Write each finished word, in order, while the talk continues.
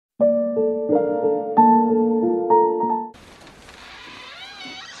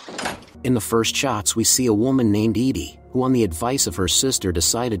In the first shots we see a woman named Edie, who on the advice of her sister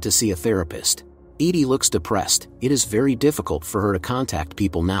decided to see a therapist. Edie looks depressed. It is very difficult for her to contact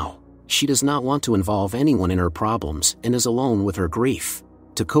people now. She does not want to involve anyone in her problems and is alone with her grief.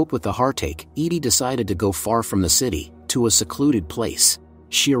 To cope with the heartache, Edie decided to go far from the city, to a secluded place.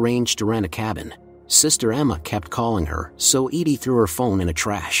 She arranged to rent a cabin. Sister Emma kept calling her, so Edie threw her phone in a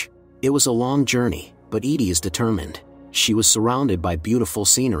trash. It was a long journey, but Edie is determined. She was surrounded by beautiful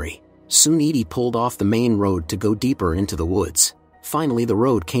scenery. Soon Edie pulled off the main road to go deeper into the woods. Finally the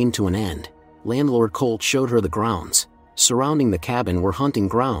road came to an end. Landlord Colt showed her the grounds. Surrounding the cabin were hunting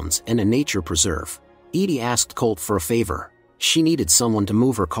grounds and a nature preserve. Edie asked Colt for a favor. She needed someone to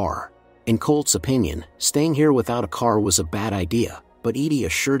move her car. In Colt's opinion, staying here without a car was a bad idea, but Edie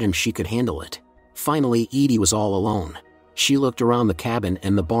assured him she could handle it. Finally Edie was all alone. She looked around the cabin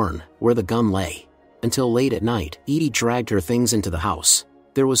and the barn, where the gun lay. Until late at night, Edie dragged her things into the house.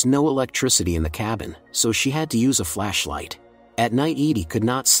 There was no electricity in the cabin, so she had to use a flashlight. At night Edie could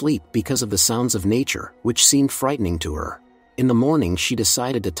not sleep because of the sounds of nature, which seemed frightening to her. In the morning she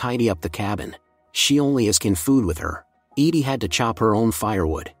decided to tidy up the cabin. She only has canned food with her. Edie had to chop her own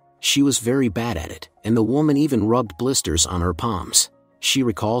firewood. She was very bad at it, and the woman even rubbed blisters on her palms. She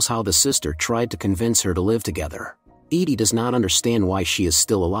recalls how the sister tried to convince her to live together. Edie does not understand why she is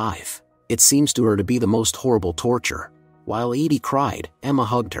still alive. It seems to her to be the most horrible torture. While Edie cried, Emma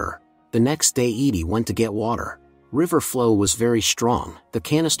hugged her. The next day Edie went to get water. River flow was very strong, the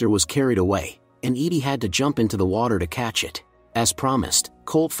canister was carried away, and Edie had to jump into the water to catch it. As promised,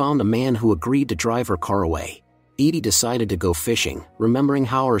 Colt found a man who agreed to drive her car away. Edie decided to go fishing, remembering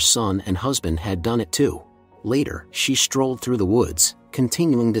how her son and husband had done it too. Later, she strolled through the woods,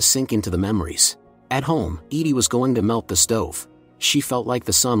 continuing to sink into the memories. At home, Edie was going to melt the stove. She felt like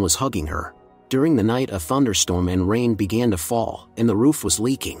the sun was hugging her. During the night a thunderstorm and rain began to fall, and the roof was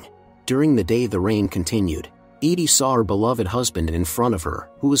leaking. During the day the rain continued. Edie saw her beloved husband in front of her,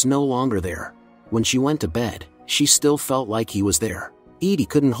 who was no longer there. When she went to bed, she still felt like he was there. Edie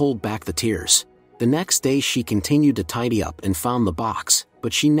couldn't hold back the tears. The next day she continued to tidy up and found the box,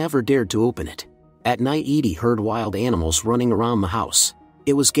 but she never dared to open it. At night Edie heard wild animals running around the house.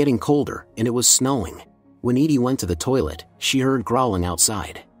 It was getting colder, and it was snowing. When Edie went to the toilet, she heard growling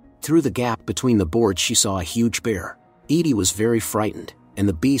outside. Through the gap between the boards she saw a huge bear. Edie was very frightened, and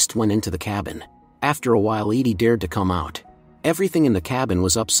the beast went into the cabin. After a while Edie dared to come out. Everything in the cabin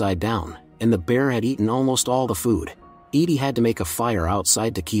was upside down, and the bear had eaten almost all the food. Edie had to make a fire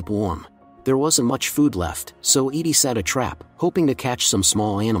outside to keep warm. There wasn't much food left, so Edie set a trap, hoping to catch some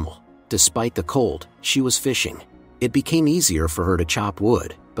small animal. Despite the cold, she was fishing. It became easier for her to chop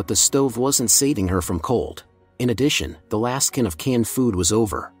wood, but the stove wasn't saving her from cold. In addition, the last can of canned food was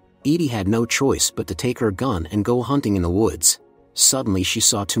over. Edie had no choice but to take her gun and go hunting in the woods. Suddenly she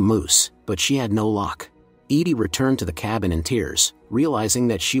saw 2 moose, but she had no luck. Edie returned to the cabin in tears, realizing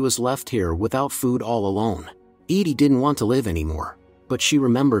that she was left here without food all alone. Edie didn't want to live anymore, but she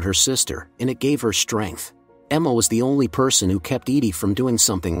remembered her sister, and it gave her strength. Emma was the only person who kept Edie from doing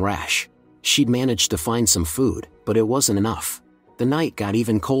something rash. She'd managed to find some food, but it wasn't enough. The night got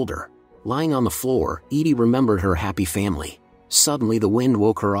even colder. Lying on the floor, Edie remembered her happy family. Suddenly the wind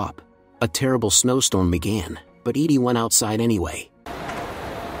woke her up. A terrible snowstorm began, but Edie went outside anyway.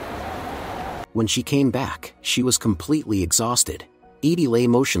 When she came back, she was completely exhausted. Edie lay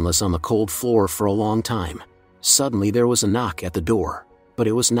motionless on the cold floor for a long time. Suddenly there was a knock at the door. But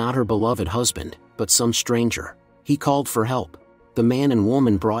it was not her beloved husband, but some stranger. He called for help. The man and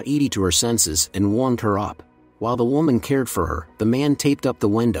woman brought Edie to her senses and warmed her up. While the woman cared for her, the man taped up the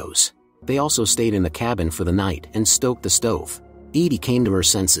windows. They also stayed in the cabin for the night and stoked the stove. Edie came to her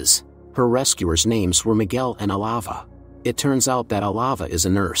senses. Her rescuers' names were Miguel and Alava. It turns out that Alava is a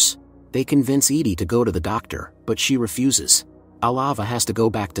nurse. They convince Edie to go to the doctor, but she refuses. Alava has to go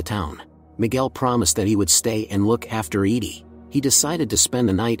back to town. Miguel promised that he would stay and look after Edie. He decided to spend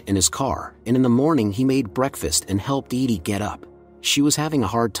the night in his car, and in the morning he made breakfast and helped Edie get up. She was having a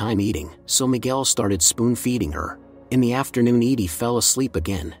hard time eating, so Miguel started spoon-feeding her. In the afternoon Edie fell asleep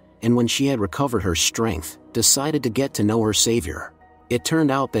again, and when she had recovered her strength, decided to get to know her savior. It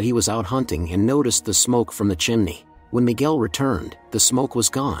turned out that he was out hunting and noticed the smoke from the chimney. When Miguel returned, the smoke was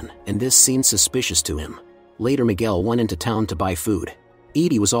gone, and this seemed suspicious to him. Later Miguel went into town to buy food.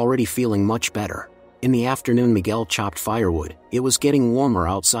 Edie was already feeling much better. In the afternoon Miguel chopped firewood. It was getting warmer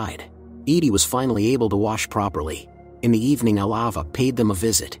outside. Edie was finally able to wash properly. In the evening Alava paid them a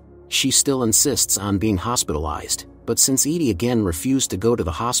visit. She still insists on being hospitalized, but since Edie again refused to go to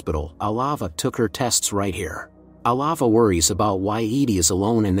the hospital, Alava took her tests right here. Alava worries about why Edie is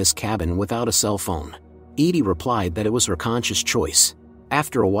alone in this cabin without a cell phone. Edie replied that it was her conscious choice.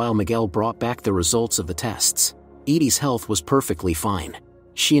 After a while, Miguel brought back the results of the tests. Edie's health was perfectly fine.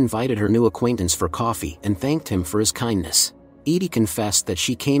 She invited her new acquaintance for coffee and thanked him for his kindness. Edie confessed that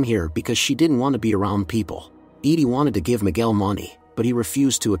she came here because she didn't want to be around people. Edie wanted to give Miguel money, but he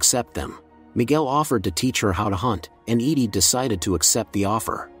refused to accept them. Miguel offered to teach her how to hunt, and Edie decided to accept the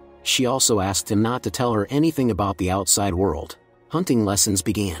offer. She also asked him not to tell her anything about the outside world. Hunting lessons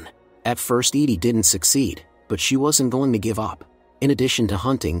began. At first, Edie didn't succeed, but she wasn't going to give up. In addition to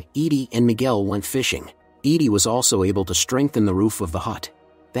hunting, Edie and Miguel went fishing. Edie was also able to strengthen the roof of the hut.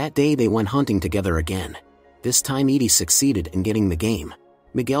 That day they went hunting together again. This time Edie succeeded in getting the game.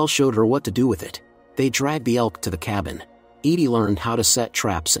 Miguel showed her what to do with it. They dragged the elk to the cabin. Edie learned how to set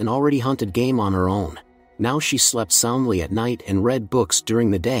traps and already hunted game on her own. Now she slept soundly at night and read books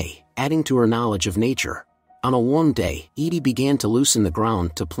during the day, adding to her knowledge of nature. On a warm day, Edie began to loosen the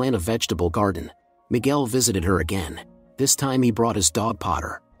ground to plant a vegetable garden. Miguel visited her again. This time he brought his dog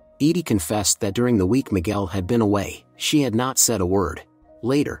Potter. Edie confessed that during the week Miguel had been away, she had not said a word.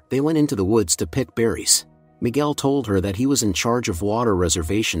 Later, they went into the woods to pick berries. Miguel told her that he was in charge of water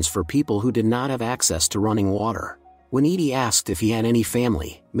reservations for people who did not have access to running water. When Edie asked if he had any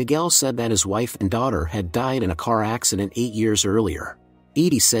family, Miguel said that his wife and daughter had died in a car accident 8 years earlier.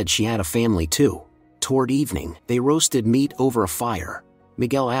 Edie said she had a family too. Toward evening, they roasted meat over a fire.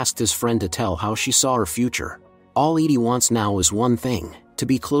 Miguel asked his friend to tell how she saw her future. All Edie wants now is one thing: to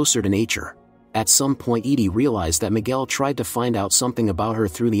be closer to nature. At some point Edie realized that Miguel tried to find out something about her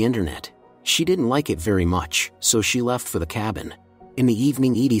through the internet. She didn't like it very much, so she left for the cabin. In the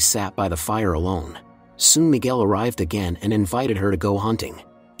evening Edie sat by the fire alone. Soon Miguel arrived again and invited her to go hunting.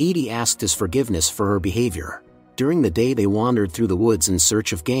 Edie asked his forgiveness for her behavior. During the day they wandered through the woods in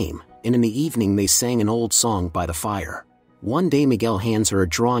search of game, and in the evening they sang an old song by the fire. One day Miguel hands her a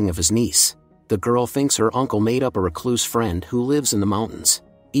drawing of his niece. The girl thinks her uncle made up a recluse friend who lives in the mountains.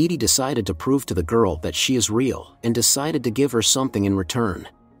 Edie decided to prove to the girl that she is real and decided to give her something in return.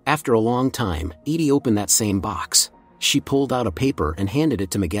 After a long time, Edie opened that same box. She pulled out a paper and handed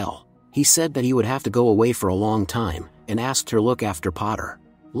it to Miguel. He said that he would have to go away for a long time, and asked her to look after Potter.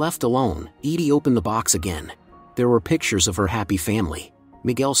 Left alone, Edie opened the box again. There were pictures of her happy family.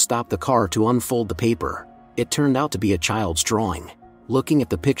 Miguel stopped the car to unfold the paper. It turned out to be a child's drawing. Looking at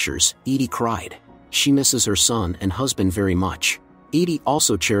the pictures, Edie cried. She misses her son and husband very much. Edie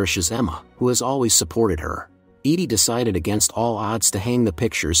also cherishes Emma, who has always supported her. Edie decided against all odds to hang the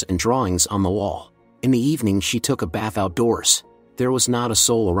pictures and drawings on the wall. In the evening she took a bath outdoors. There was not a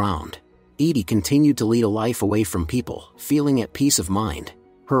soul around. Edie continued to lead a life away from people, feeling at peace of mind.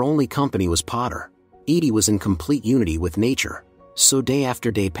 Her only company was Potter. Edie was in complete unity with nature. So day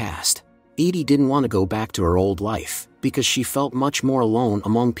after day passed. Edie didn't want to go back to her old life, because she felt much more alone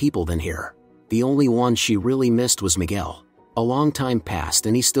among people than here. The only one she really missed was Miguel. A long time passed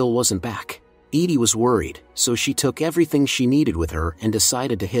and he still wasn't back. Edie was worried, so she took everything she needed with her and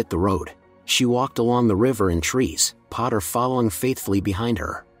decided to hit the road. She walked along the river and trees, Potter following faithfully behind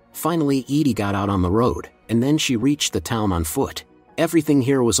her. Finally Edie got out on the road, and then she reached the town on foot. Everything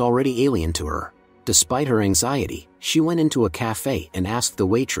here was already alien to her. Despite her anxiety, she went into a cafe and asked the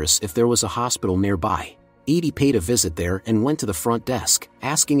waitress if there was a hospital nearby. Edie paid a visit there and went to the front desk,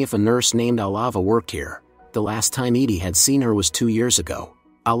 asking if a nurse named Alava worked here. The last time Edie had seen her was 2 years ago.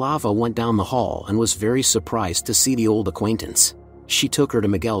 Alava went down the hall and was very surprised to see the old acquaintance. She took her to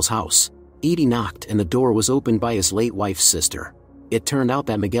Miguel's house. Edie knocked and the door was opened by his late wife's sister. It turned out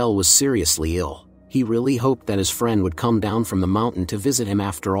that Miguel was seriously ill. He really hoped that his friend would come down from the mountain to visit him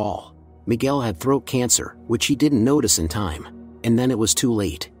after all. Miguel had throat cancer, which he didn't notice in time. And then it was too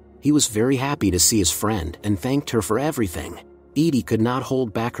late. He was very happy to see his friend and thanked her for everything. Edie could not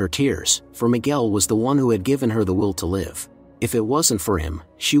hold back her tears, for Miguel was the one who had given her the will to live. If it wasn't for him,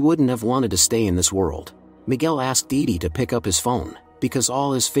 she wouldn't have wanted to stay in this world. Miguel asked Edie to pick up his phone, because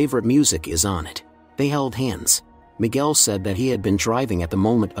all his favorite music is on it. They held hands. Miguel said that he had been driving at the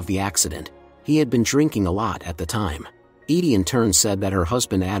moment of the accident. He had been drinking a lot at the time. Edie in turn said that her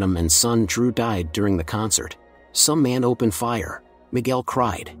husband Adam and son Drew died during the concert. Some man opened fire. Miguel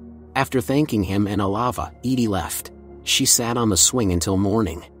cried. After thanking him and Alava, Edie left. She sat on the swing until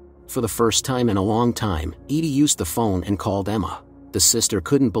morning. For the first time in a long time, Edie used the phone and called Emma. The sister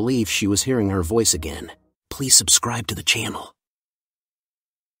couldn't believe she was hearing her voice again. Please subscribe to the channel.